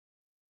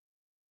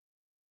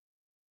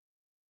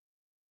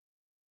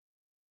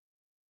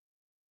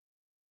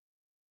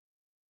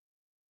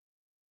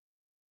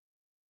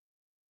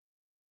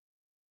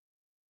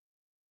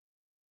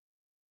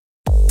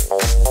When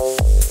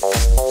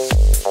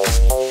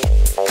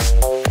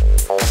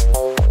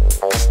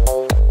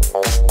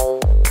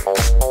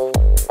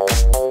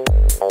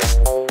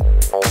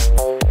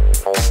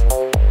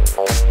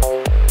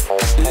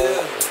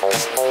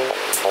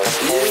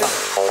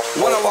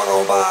I walk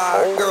on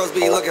by, girls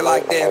be looking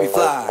like Debbie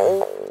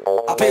Fly.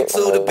 I pick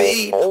to the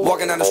beat,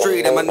 walking down the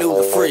street and my new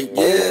the freak,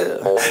 yeah.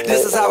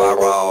 This is how I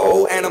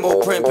roll,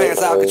 animal print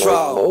pants out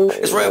control.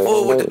 It's Red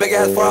Bull with the big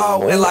ass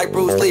fro, and like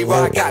Bruce Lee,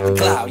 I got the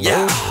clout,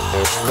 yeah.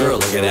 Girl,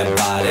 look at that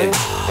body.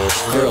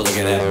 Girl, look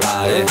at that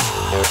body.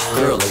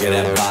 Girl, look at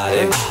that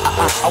body.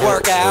 I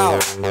work out.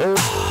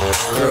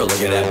 Girl, look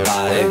at that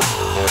body.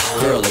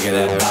 Girl, look at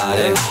that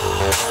body.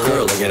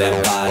 Girl, look at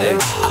that body.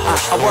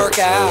 I work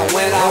out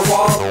when I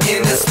walk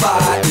in the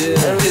spot.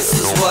 This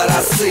is what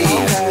I see.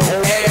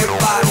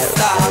 Everybody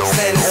stops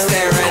and is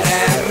staring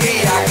at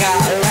me. I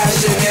got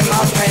passion in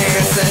my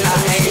pants and I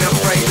ain't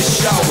afraid to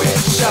show it.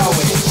 Show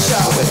it,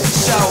 show it,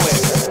 show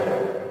it.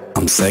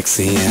 I'm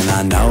sexy and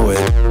I know it.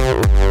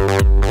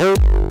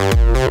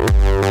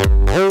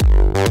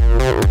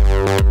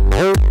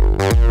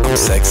 I'm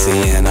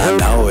sexy and I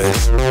know it.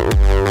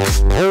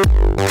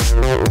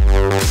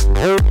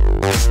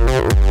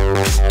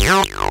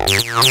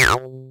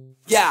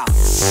 Yeah,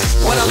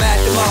 when I'm at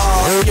the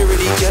mall,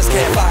 security just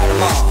can't fight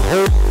them all.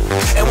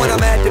 And when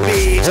I'm at the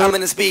beach, I'm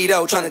in a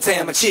Speedo trying to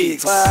tan my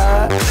cheeks.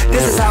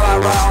 This is how I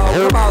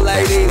roll. Come on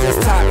ladies, it's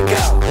time to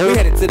go. We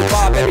headed to the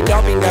bar, baby,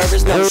 don't be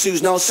nervous. No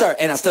shoes, no shirt,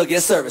 and I still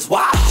get service.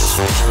 Watch!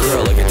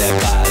 Girl, look at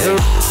that body.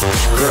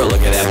 Girl,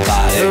 look at that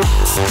body.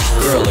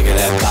 Girl, look at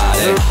that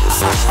body.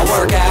 I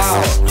work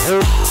out.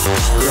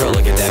 Girl,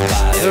 look at that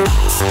body.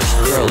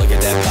 Girl, look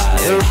at that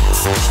body.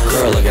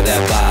 Girl, look at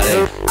that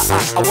body.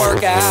 I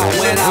work out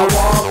when I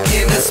walk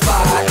in the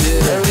spot.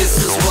 This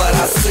is what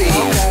I see.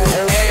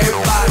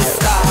 Everybody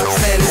stops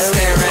and is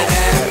staring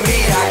at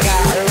me. I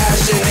got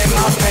passion in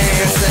my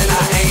pants and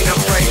I ain't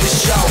afraid to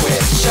show it.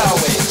 Show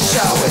it,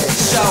 show it,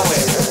 show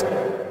it.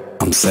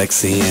 I'm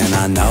sexy and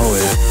I know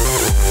it.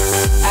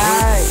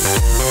 Aye.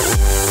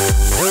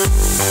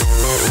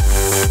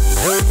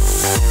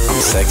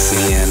 I'm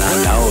sexy and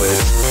I know it.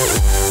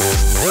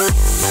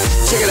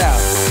 Check it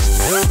out.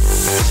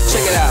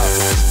 Check it out.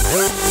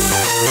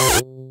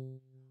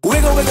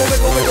 Wiggle, wiggle,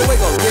 wiggle, wiggle,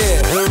 wiggle,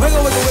 yeah.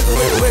 Wiggle, wiggle, wiggle,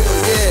 wiggle, wiggle,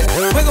 yeah.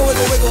 Wiggle,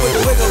 wiggle, wiggle,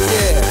 wiggle, wiggle,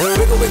 yeah.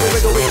 Wiggle, wiggle,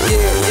 wiggle, wiggle,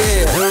 yeah,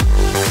 yeah.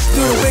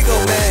 Do the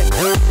wiggle, man.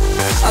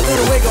 I do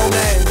the wiggle,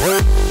 man.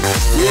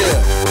 Yeah.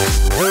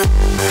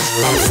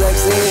 I'm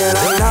sexy and I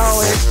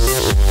know it.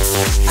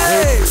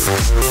 Hey.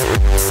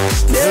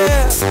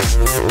 Yeah.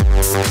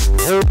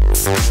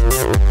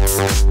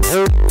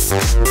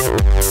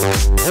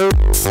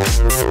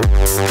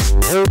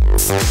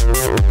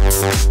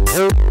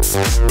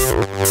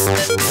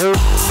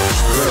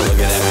 Girl, look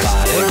at that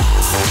body.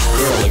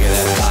 Girl, look at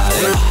that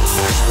body.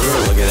 Girl,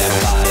 look at that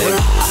body.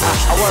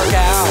 I work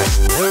out.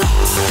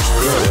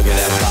 Girl, look at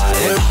that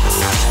body.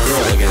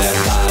 Girl, look at that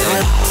body.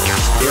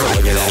 Girl,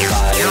 look at that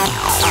body.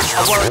 I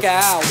work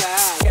out.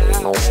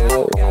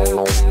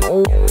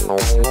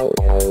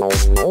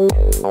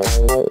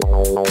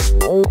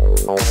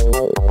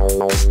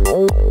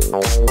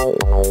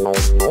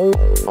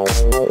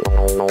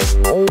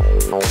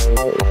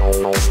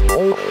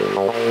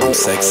 I'm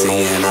sexy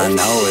and I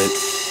know it.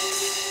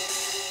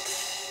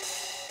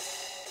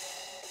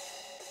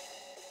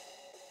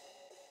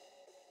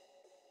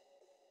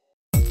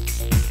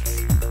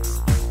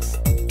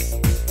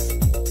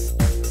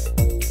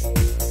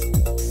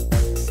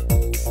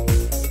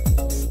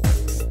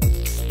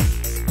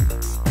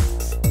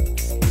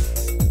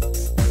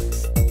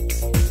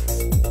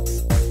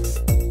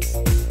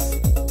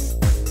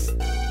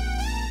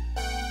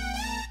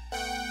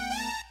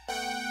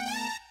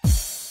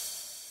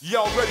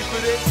 Y'all ready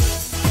for this?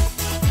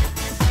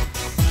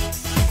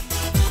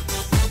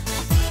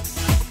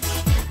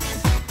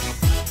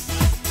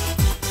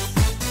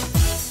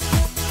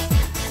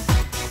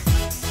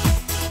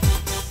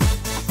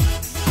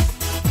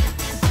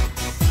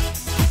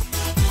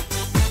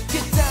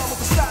 Get down with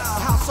the style,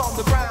 house on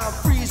the ground.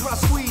 Freeze when I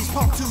squeeze,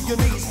 pump to your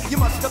knees. You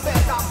must have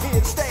bet I'm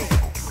here to stay.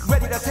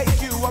 Ready to take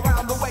you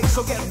around the way,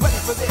 so get ready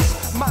for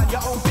this. Mind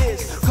your own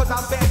biz, cause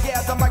I'm bad,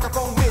 yeah, the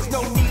microphone whiz.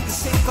 No need to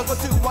sing, cause we're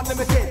too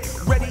unlimited.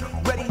 Ready,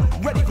 ready,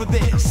 ready for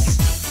this.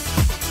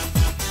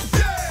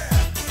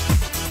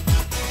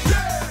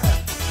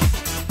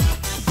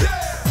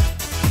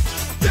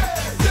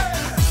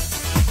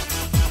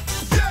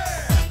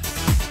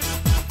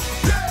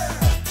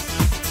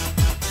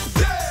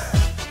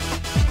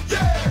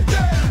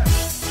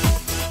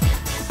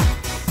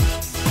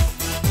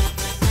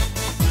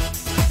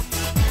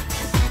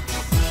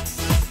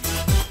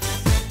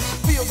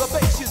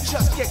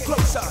 Just get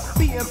closer,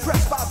 be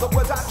impressed by the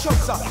words I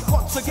chose.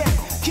 Once again,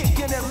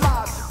 kicking it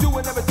live,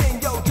 doing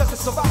everything, yo, just to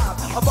survive.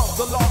 Above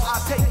the law,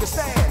 I take a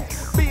stand,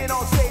 being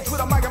on stage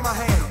with a mic in my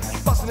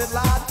hand, busting it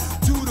live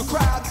to the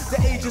crowd. The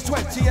age is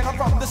 20 and I'm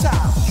from the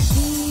South.